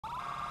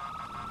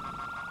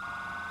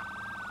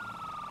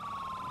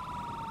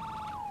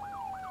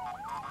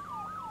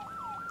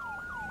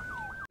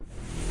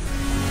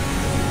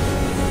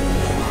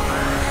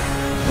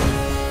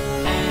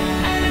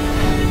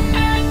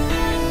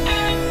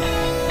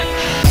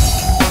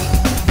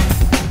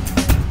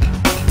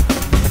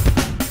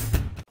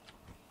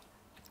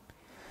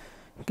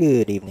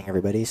Good evening,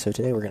 everybody. So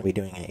today we're going to be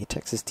doing a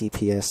Texas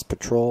DPS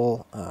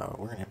patrol.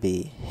 We're going to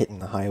be hitting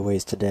the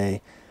highways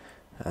today.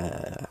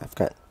 I've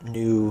got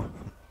new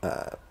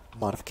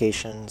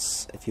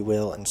modifications, if you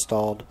will,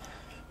 installed.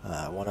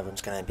 One of them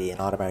is going to be an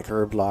automatic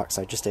roadblocks.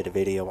 I just did a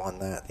video on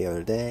that the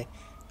other day.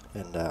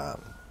 And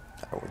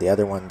the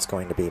other one's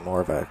going to be more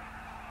of a,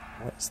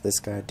 what's this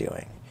guy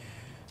doing?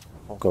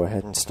 We'll go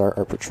ahead and start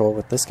our patrol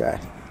with this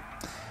guy.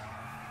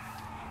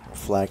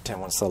 Flag 10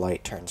 once the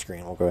light turns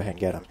green. We'll go ahead and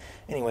get him.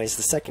 Anyways,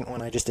 the second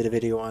one I just did a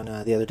video on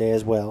the other day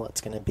as well.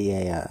 It's going to be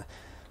a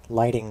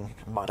lighting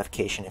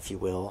modification, if you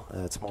will.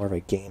 It's more of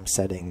a game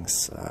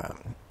settings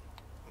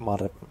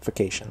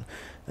modification,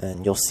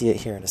 and you'll see it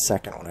here in a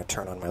second when I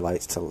turn on my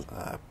lights to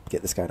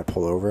get this guy to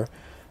pull over.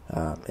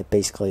 It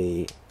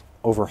basically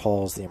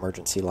overhauls the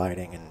emergency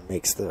lighting and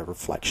makes the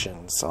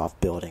reflections off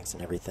buildings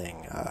and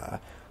everything a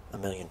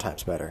million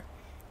times better.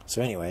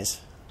 So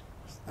anyways,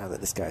 now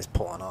that this guy's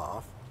pulling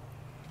off,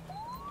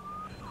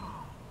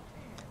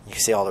 you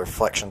can see all the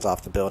reflections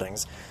off the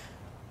buildings.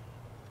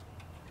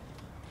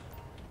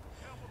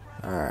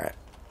 Alright.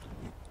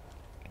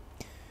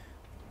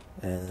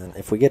 And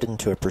if we get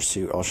into a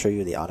pursuit, I'll show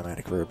you the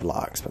automatic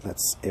roadblocks, but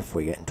that's if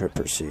we get into a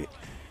pursuit.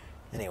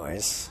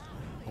 Anyways,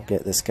 we'll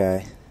get this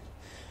guy.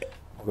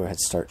 We'll go ahead and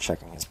start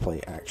checking his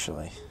plate,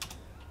 actually.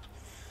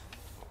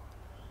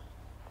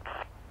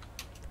 We'll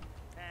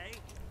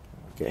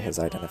get his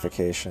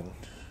identification.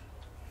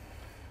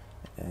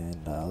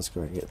 And let's go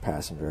ahead and get the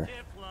passenger.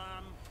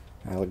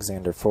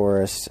 Alexander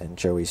Forrest and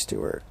Joey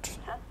Stewart.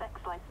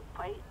 Suspect's license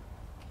plate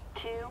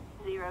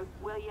 20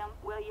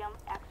 William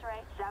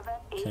X-ray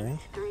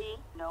 783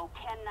 no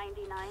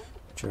 1099.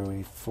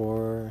 Joey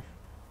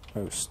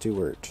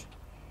Stewart.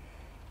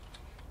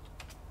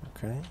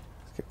 Okay,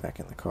 let's get back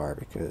in the car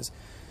because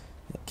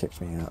it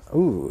kicked me out.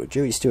 Ooh,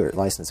 Joey Stewart,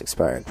 license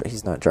expired, but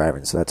he's not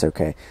driving, so that's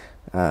okay.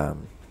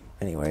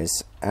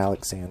 Anyways,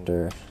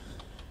 Alexander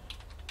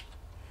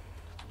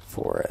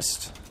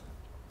Forrest.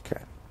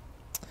 Okay.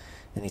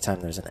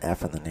 Anytime there's an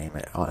F in the name,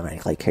 it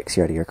automatically kicks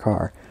you out of your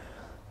car.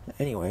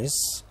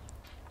 Anyways,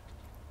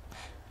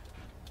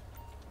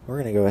 we're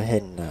going to go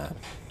ahead and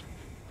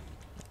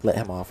let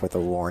him off with a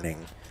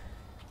warning.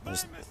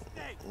 There's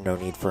no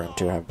need for him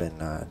to have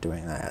been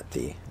doing that at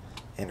the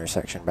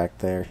intersection back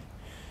there.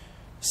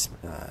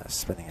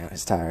 Spinning out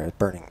his tire,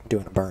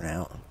 doing a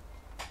burnout.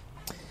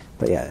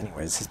 But yeah,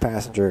 anyways, his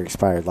passenger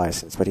expired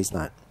license, but he's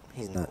not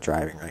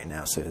driving right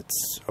now, so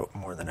it's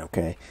more than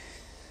okay.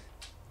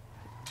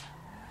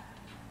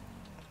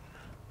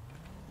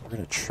 We're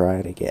going to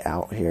try to get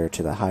out here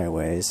to the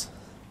highways.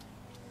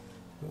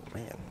 Oh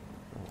man,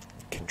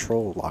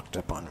 control locked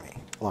up on me.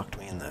 Locked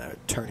me in the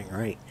turning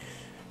right.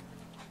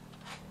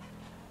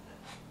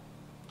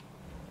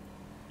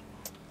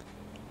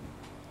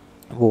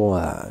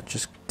 We'll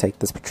just take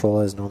this patrol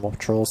as normal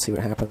patrol, see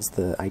what happens.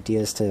 The idea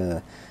is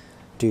to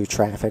do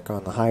traffic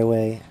on the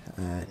highway.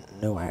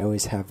 No, I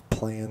always have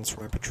plans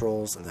for my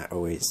patrols, and that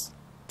always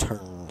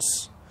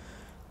turns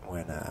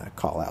when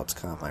call-outs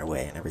come my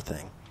way and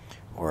everything.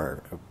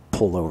 Or a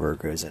pullover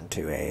goes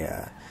into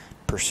a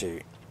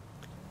pursuit.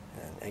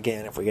 And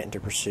again, if we get into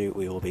pursuit,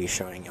 we will be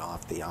showing you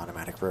off the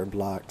automatic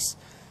roadblocks.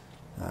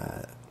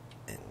 And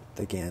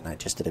again, I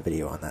just did a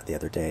video on that the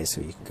other day,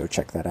 so you can go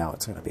check that out.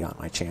 It's going to be on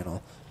my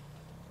channel.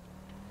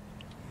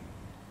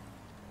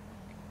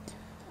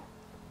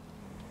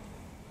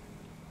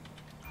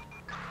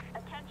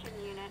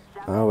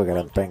 Oh, we got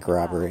a bank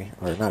robbery.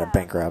 Or not a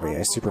bank robbery,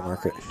 a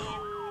supermarket.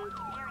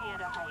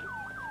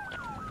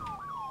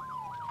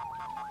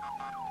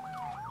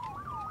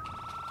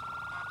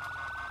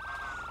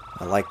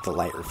 I like the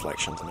light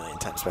reflections a million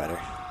times better.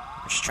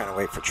 I'm just trying to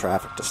wait for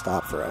traffic to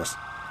stop for us.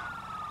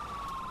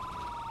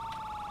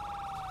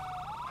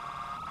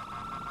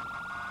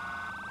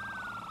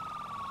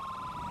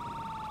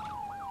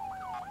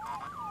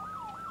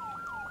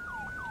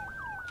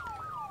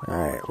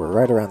 Alright, we're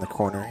right around the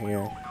corner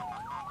here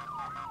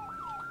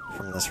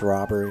from this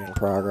robbery in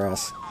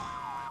progress.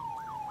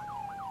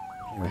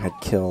 Go ahead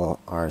and kill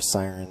our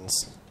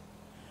sirens.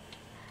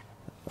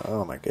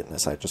 Oh my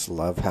goodness, I just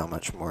love how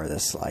much more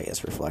this light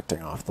is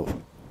reflecting off the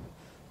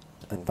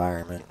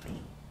environment.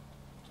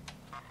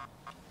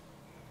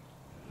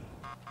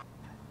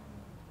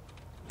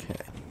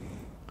 Okay.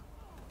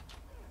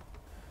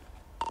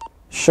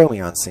 Show me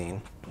on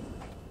scene.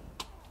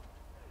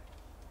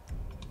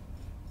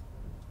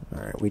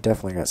 Alright, we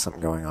definitely got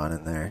something going on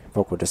in there.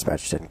 Vocal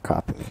dispatch didn't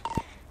copy me.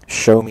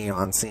 Show me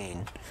on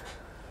scene.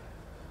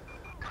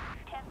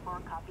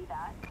 10-4, copy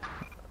that.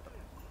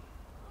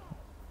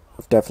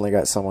 We've definitely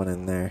got someone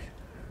in there.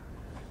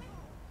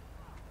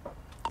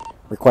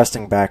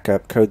 Requesting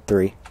backup, code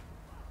 3.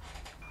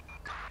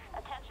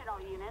 Attention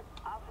all units.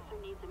 Officer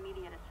needs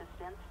immediate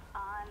assistance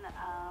on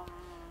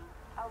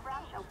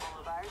Rochelle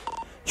Boulevard.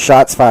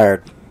 Shots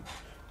fired.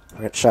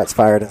 We got shots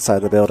fired inside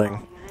the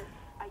building.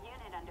 A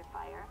unit under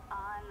fire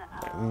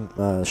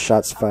on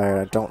Shots fired.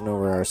 I don't know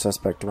where our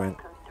suspect went.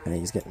 And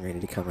he's getting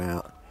ready to come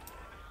out.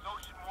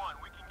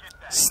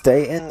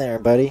 Stay in there,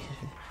 buddy.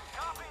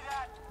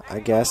 I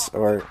guess.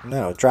 Or,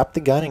 no, drop the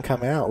gun and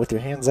come out with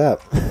your hands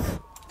up.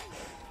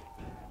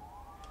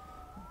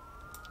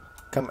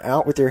 Come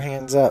out with your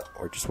hands up.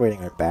 We're just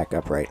waiting to back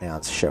up right now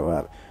to show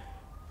up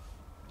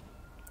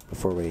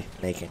before we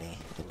make any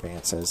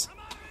advances.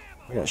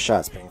 We got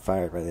shots being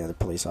fired by the other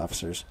police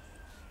officers.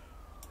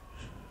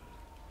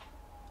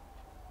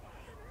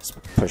 Let's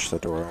push the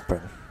door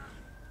open.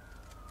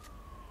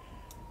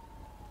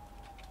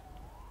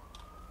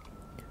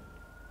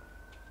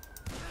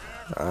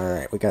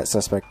 Alright, we got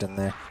suspect in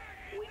there.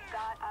 We've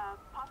got a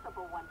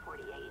possible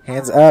 148.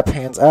 Hands up,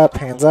 hands up,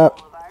 hands up.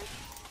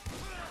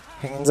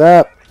 Hands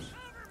up.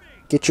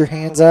 Get your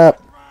hands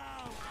up.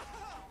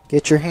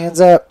 Get your hands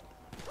up.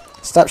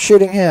 Stop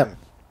shooting him.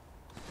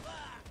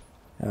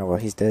 Oh, well,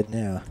 he's dead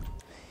now.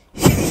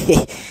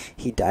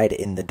 He died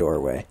in the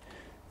doorway.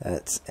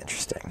 That's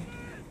interesting.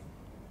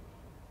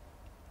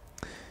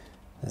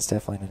 That's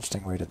definitely an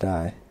interesting way to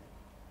die.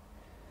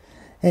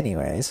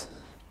 Anyways,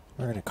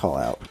 we're going to call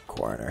out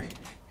coroner.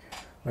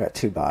 We got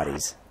 2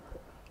 bodies.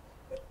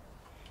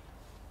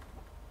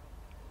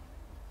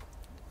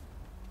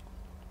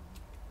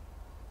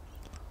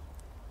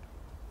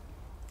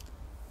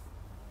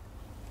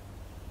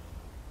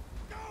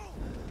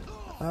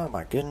 Oh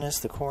my goodness,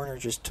 the coroner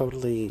just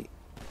totally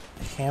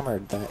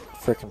hammered that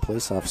frickin'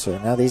 police officer.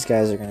 Now these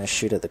guys are going to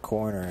shoot at the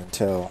coroner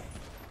until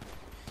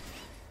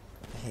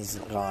he's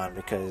gone,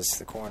 because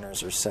the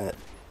coroners are set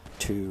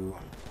to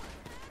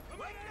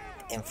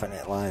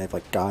infinite live,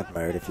 like God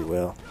mode, if you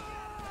will.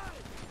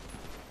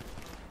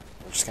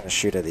 I'm just going to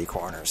shoot at the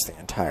coroners the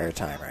entire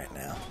time right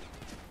now.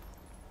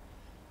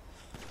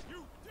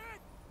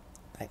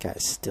 That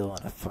guy's still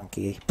in a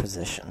funky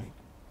position.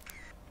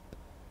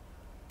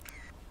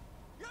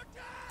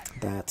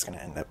 That's going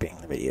to end up being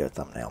the video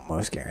thumbnail,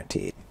 most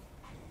guaranteed.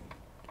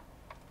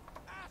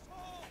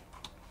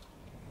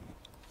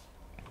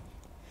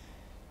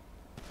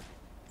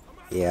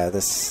 Yeah,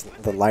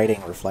 the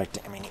lighting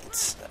reflecting, I mean,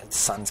 it's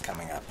sun's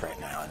coming up right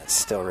now, and it's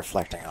still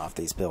reflecting off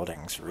these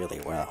buildings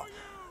really well.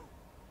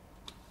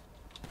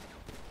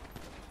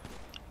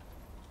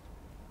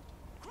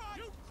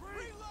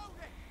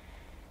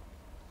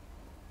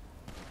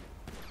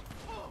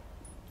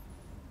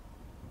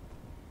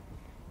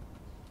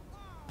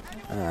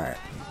 Alright.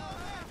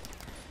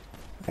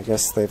 I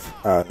guess they've,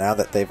 now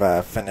that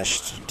they've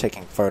finished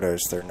taking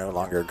photos, they're no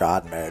longer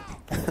God mode.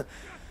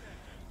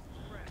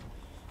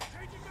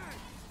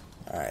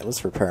 Alright,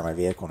 let's repair my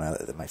vehicle now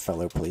that my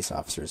fellow police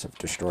officers have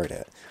destroyed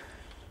it.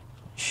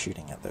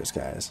 Shooting at those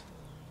guys.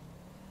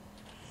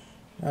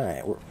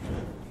 Alright,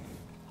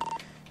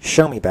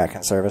 show me back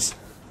in service.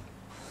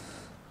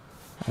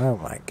 Oh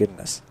my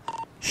goodness.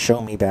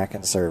 Show me back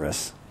in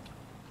service.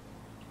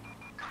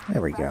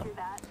 There we go.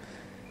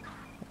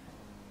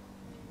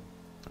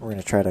 We're going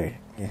to try to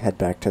head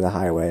back to the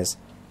highways.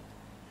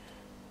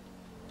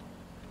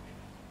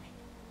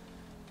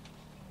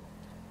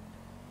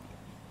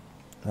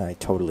 I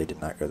totally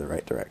did not go the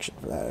right direction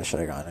for that. I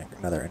should have gone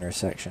another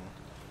intersection.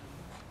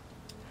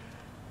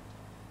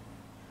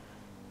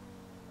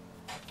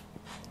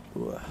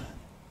 Ooh.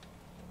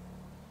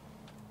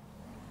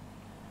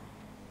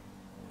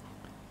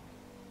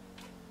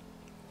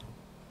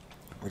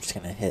 We're just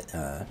going to hit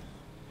the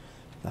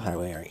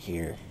highway right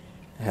here.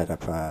 Head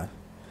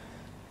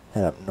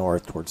up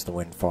north towards the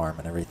wind farm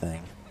and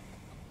everything.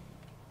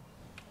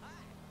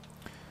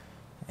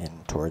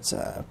 And towards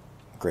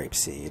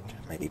Grapeseed,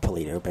 maybe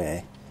Paleto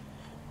Bay.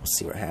 We'll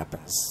see what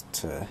happens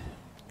to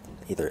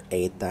either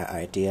aid that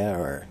idea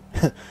or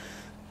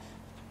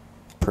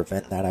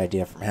prevent that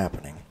idea from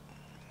happening.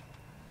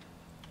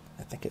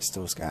 I think it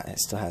still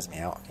has me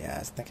out. Yeah,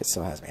 I think it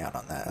still has me out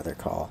on that other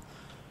call.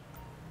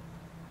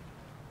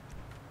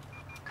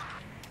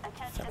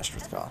 Finished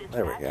with the call.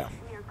 There we go.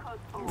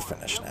 We're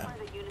finished now.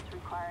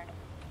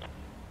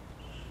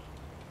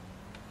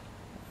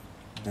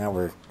 Now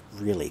we're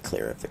really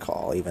clear of the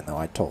call, even though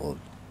I told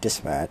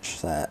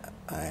dispatch that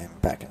I'm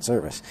back in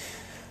service.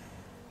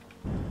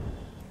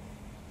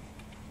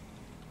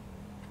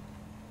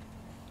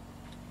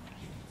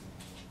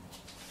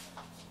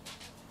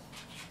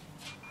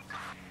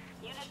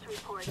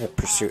 We have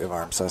pursuit of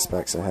armed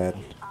suspects ahead.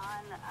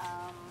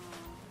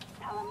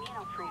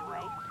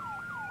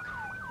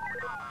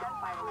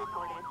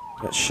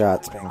 Got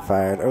shots being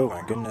fired. Oh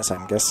my goodness,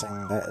 I'm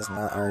guessing that is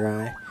not our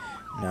guy.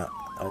 No,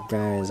 our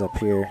guy is up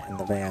here in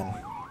the van.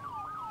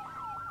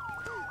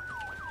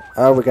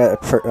 Oh, we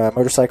got a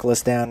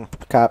motorcyclist down,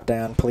 cop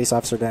down, police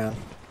officer down.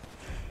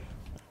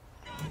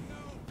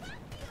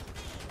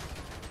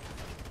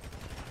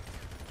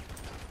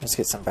 Let's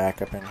get some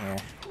backup in here.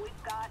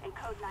 We've got a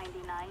code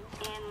 99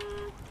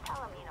 in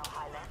Palomino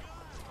Highland.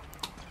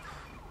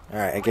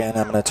 Alright, again,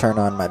 I'm going to turn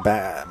on my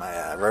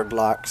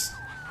roadblocks.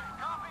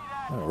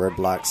 Oh,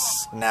 roadblocks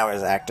now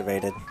is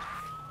activated.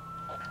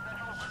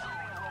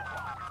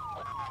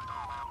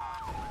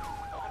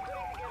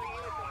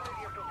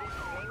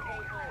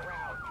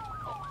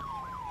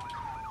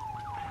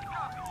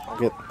 I'll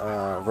get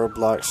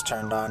roadblocks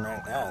turned on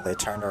right now. They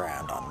turned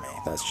around on me.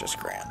 That's just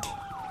grand.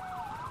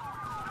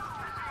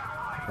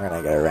 We're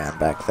gonna get around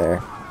back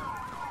there.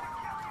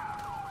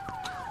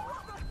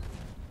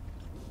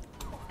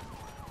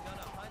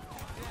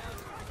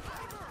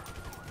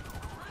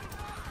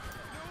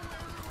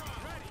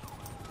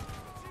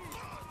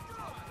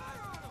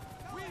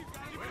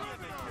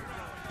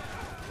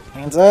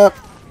 Hands up!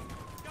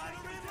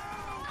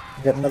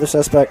 Get another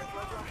suspect.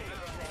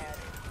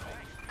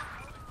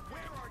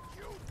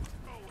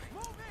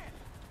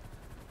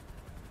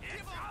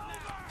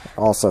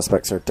 All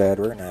suspects are dead.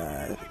 We're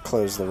gonna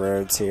close the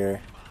roads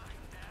here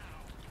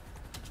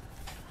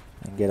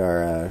and get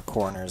our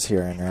coroners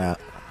here en route.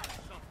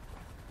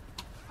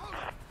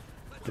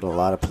 Get a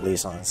lot of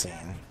police on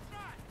scene.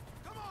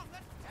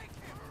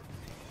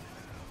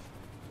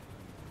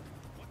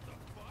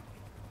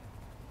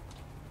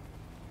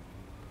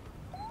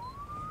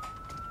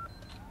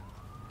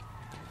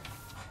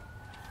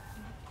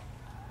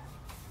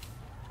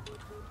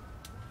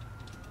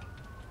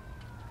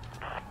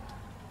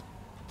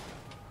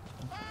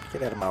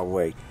 Get out of my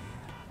way.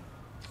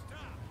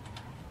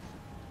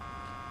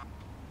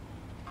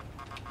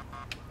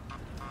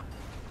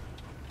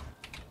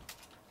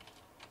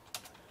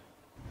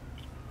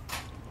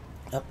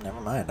 Oh,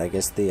 never mind. I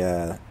guess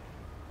the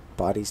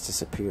bodies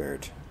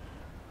disappeared.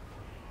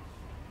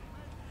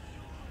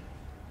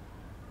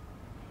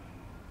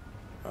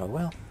 Oh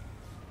well.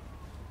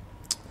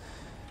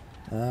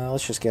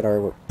 Let's just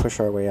push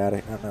our way out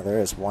of here. Oh no, there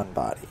is one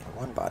body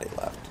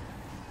left.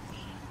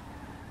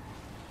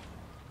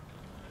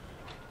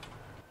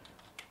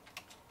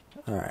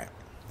 Alright,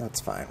 that's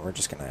fine. We're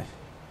just gonna...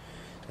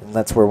 And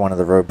that's where one of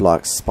the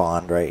roadblocks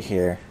spawned, right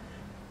here.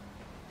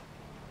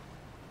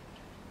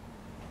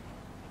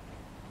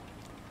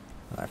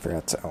 I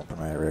forgot to open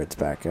my roads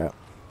back up.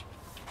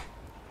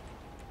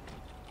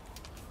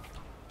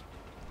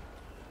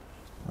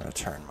 I'm gonna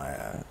turn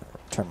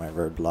my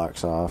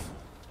roadblocks off.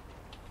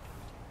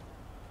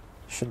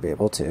 Should be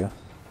able to.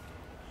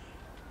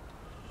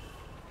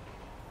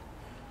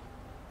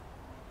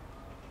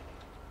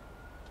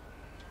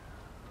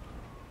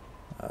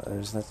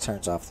 That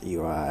turns off the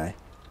UI.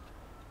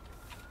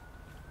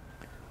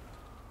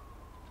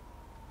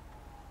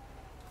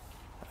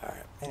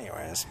 Alright,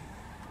 anyways.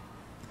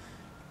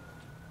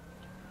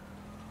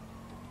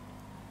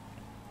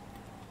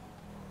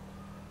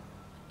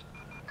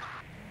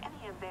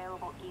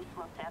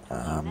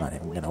 I'm not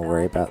even going to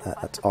worry about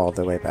that. That's all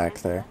the way back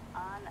there.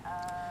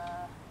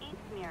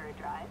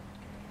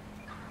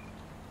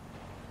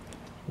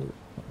 Ooh,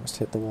 almost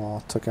hit the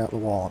wall. Took out the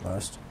wall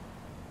almost.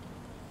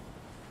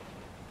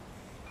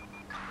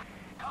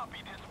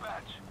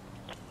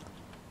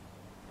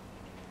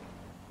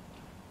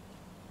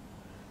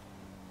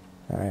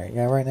 Alright,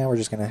 yeah, right now we're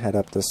just going to head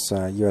up this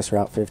US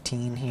Route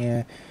 15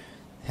 here.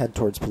 Head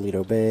towards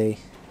Paleto Bay.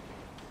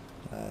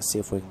 See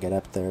if we can get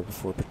up there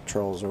before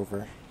patrol's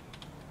over.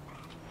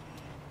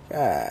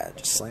 God,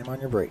 just slam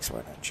on your brakes,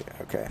 why don't you?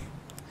 Okay.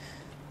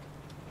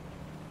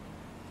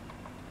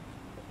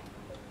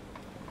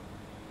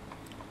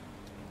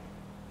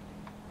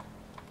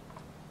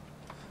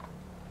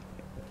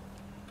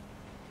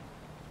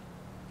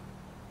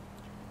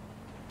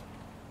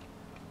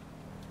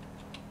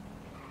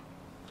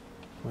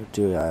 We'll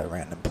do a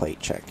random plate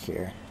check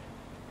here.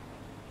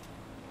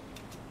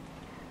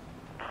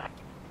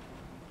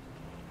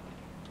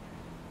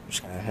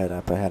 Just gonna head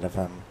up ahead of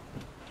him.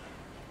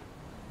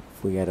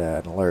 If we get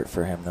an alert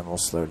for him, then we'll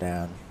slow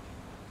down.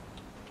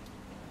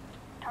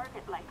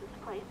 Target license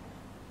plate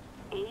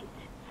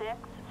 86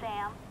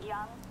 Sam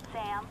Young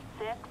Sam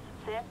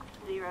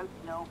 660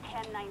 no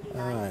 1099.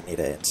 I need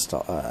to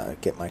install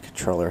get my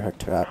controller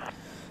hooked up.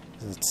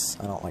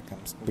 I don't like. I'm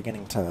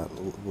beginning to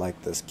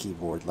like this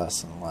keyboard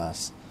less and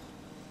less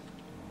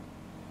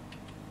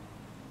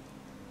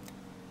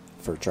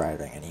for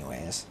driving,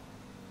 anyways.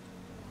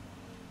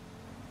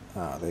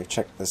 Oh, they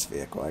checked this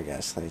vehicle, I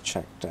guess. They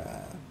checked,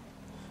 I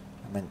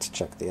meant to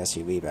check the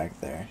SUV back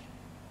there.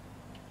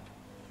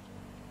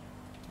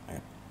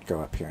 I'd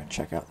go up here and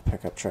check out the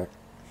pickup truck.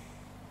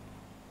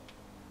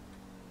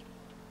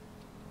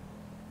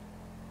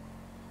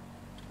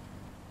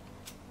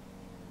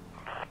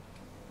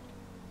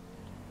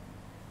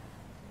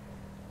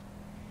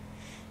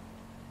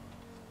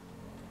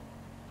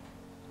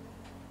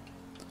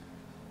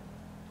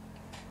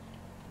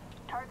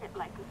 Target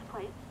license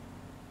plate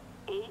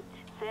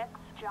 86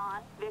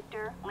 John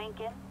Victor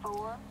Lincoln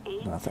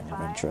 485 Nothing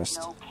of interest.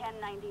 no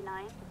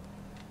 1099.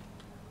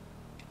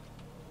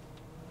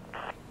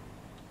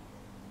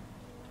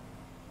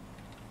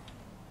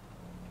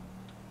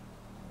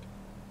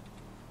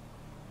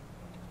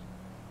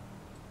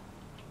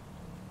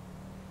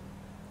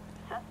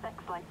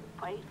 Suspect's license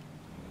plate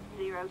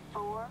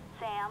 04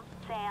 Sam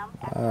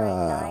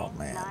Oh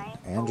man,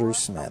 Andrew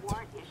Smith.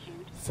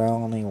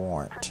 Felony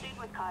warrant. Proceed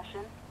with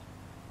caution.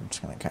 I'm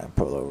just going to kind of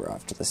pull over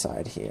off to the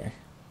side here.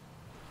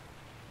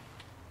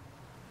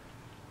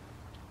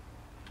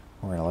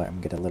 We're going to let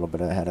him get a little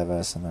bit ahead of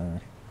us and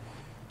then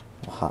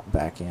we'll hop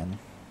back in.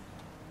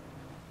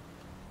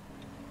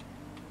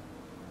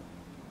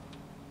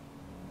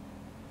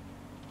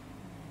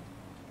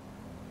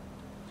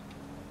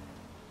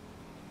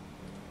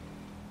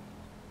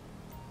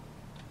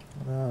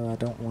 No, I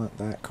don't want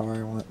that car,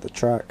 I want the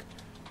truck.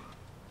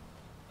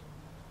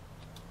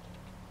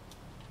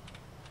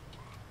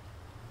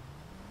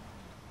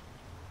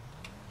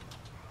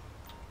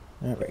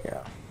 There we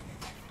go.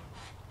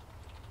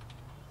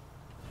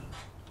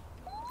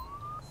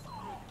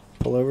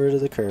 Pull over to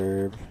the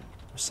curb,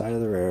 side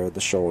of the road,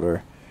 the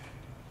shoulder.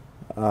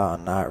 Oh,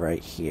 not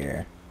right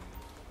here.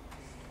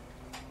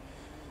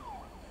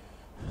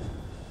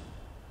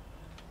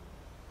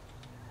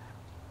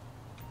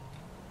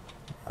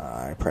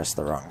 I pressed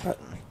the wrong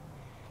button.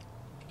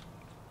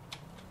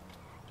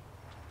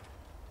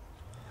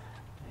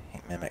 He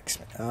mimics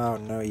me. Oh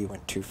no, you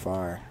went too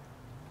far.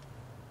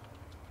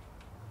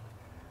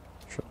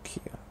 Control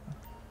Q.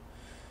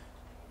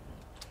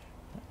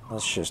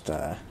 Let's just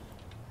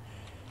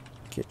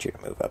get you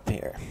to move up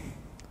here.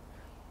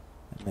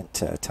 I meant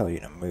to tell you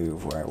to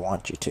move where I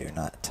want you to,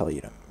 not tell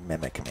you to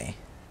mimic me.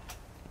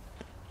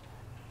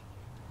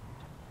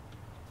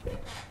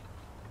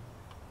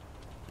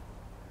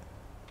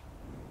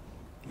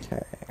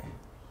 Okay.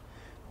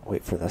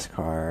 Wait for this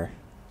car.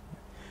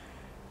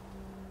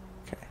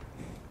 Okay.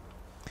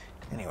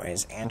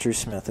 Anyways, Andrew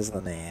Smith is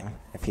the name.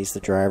 If he's the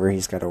driver,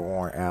 he's got a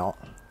warrant out.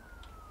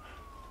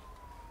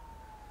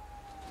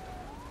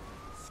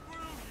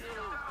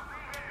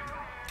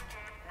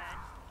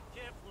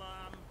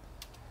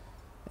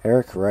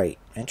 Eric Wright.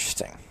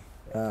 Interesting.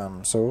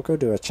 So we'll go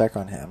do a check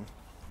on him.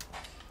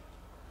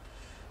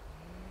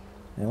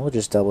 And we'll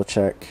just double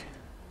check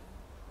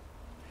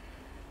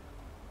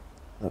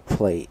the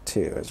plate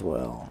too as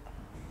well.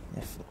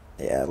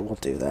 Yeah, we'll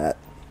do that.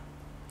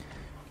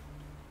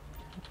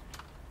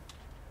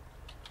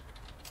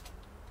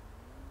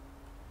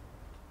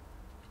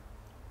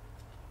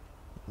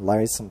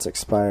 License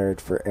expired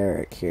for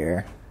Eric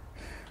here.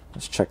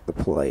 Let's check the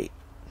plate.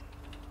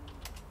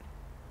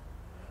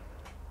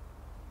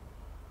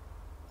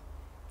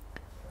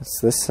 Is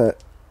this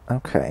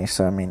okay,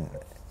 so I mean,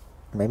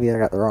 maybe I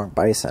got the wrong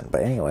bison,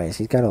 but anyways,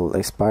 he's got an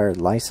expired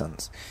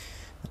license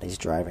that he's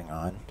driving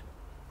on.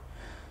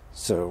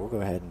 So we'll go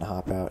ahead and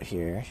hop out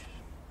here.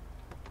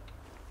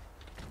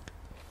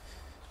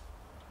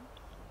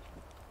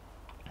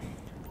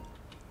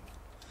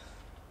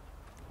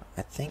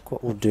 I think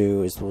what we'll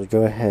do is we'll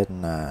go ahead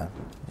and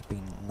be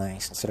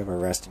nice, instead of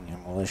arresting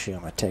him, we'll issue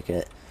him a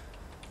ticket,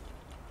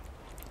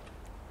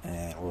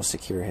 and we'll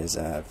secure his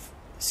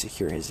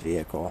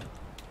vehicle.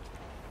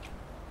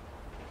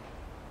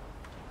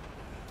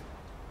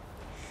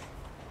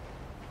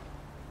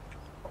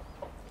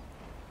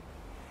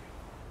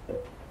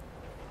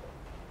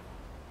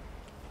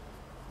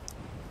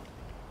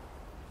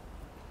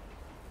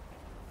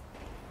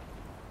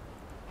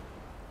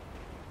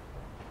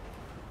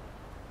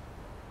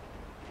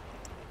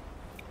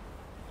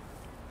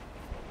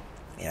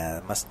 Yeah,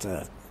 it must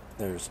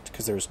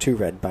because there was 2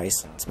 red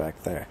bisons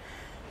back there.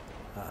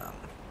 I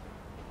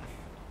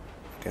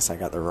guess I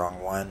got the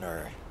wrong one,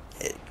 or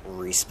it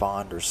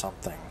respawned or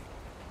something.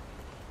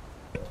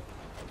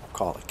 I'll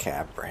call it a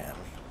cab for him.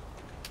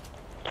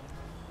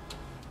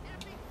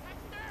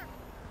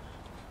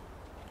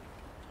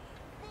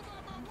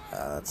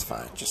 That's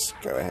fine, just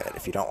go ahead.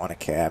 If you don't want a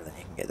cab, then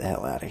you can get the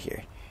hell out of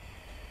here.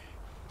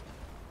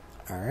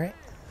 Alright,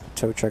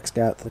 tow truck's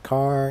got the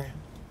car.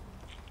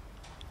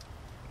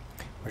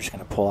 We're just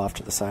going to pull off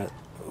to the side.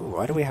 Ooh,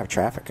 why do we have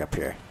traffic up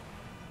here?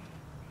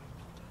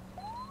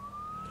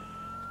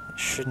 It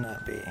should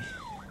not be.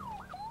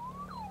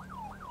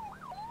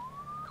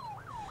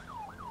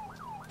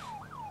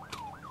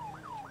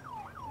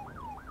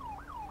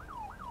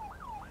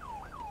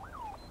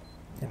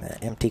 In an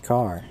empty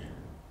car.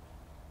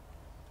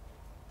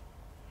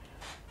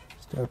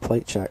 Let's do a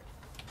plate check.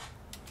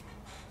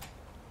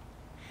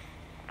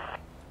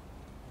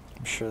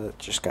 I'm sure that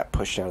just got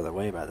pushed out of the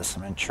way by the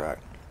cement truck.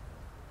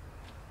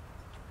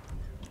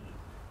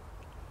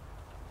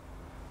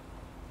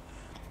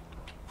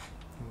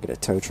 Get a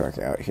tow truck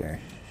out here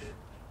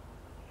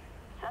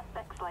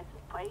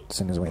as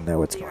soon as we know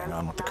what's going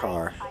on with the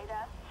car.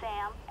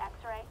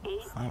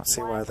 I don't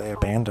see why they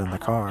abandoned the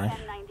car.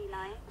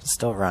 It's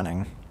still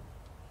running.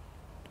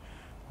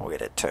 We'll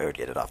get it towed,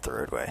 get it off the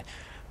roadway.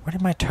 Where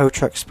did my tow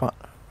truck spawn?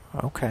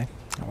 Okay,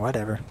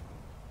 whatever.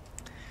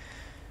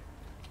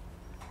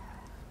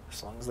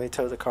 As long as they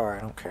tow the car,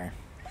 I don't care.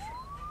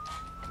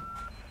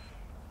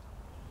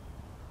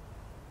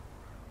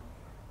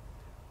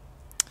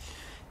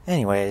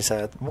 Anyways,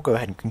 we'll go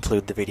ahead and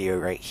conclude the video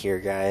right here,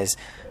 guys.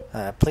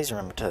 Please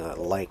remember to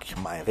like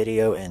my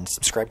video and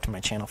subscribe to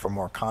my channel for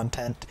more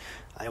content.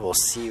 I will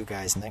see you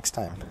guys next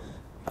time.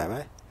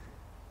 Bye-bye.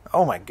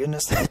 Oh my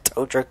goodness, that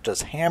tow truck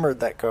just hammered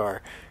that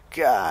car.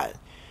 God.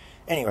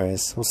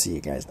 Anyways, we'll see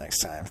you guys next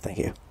time. Thank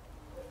you.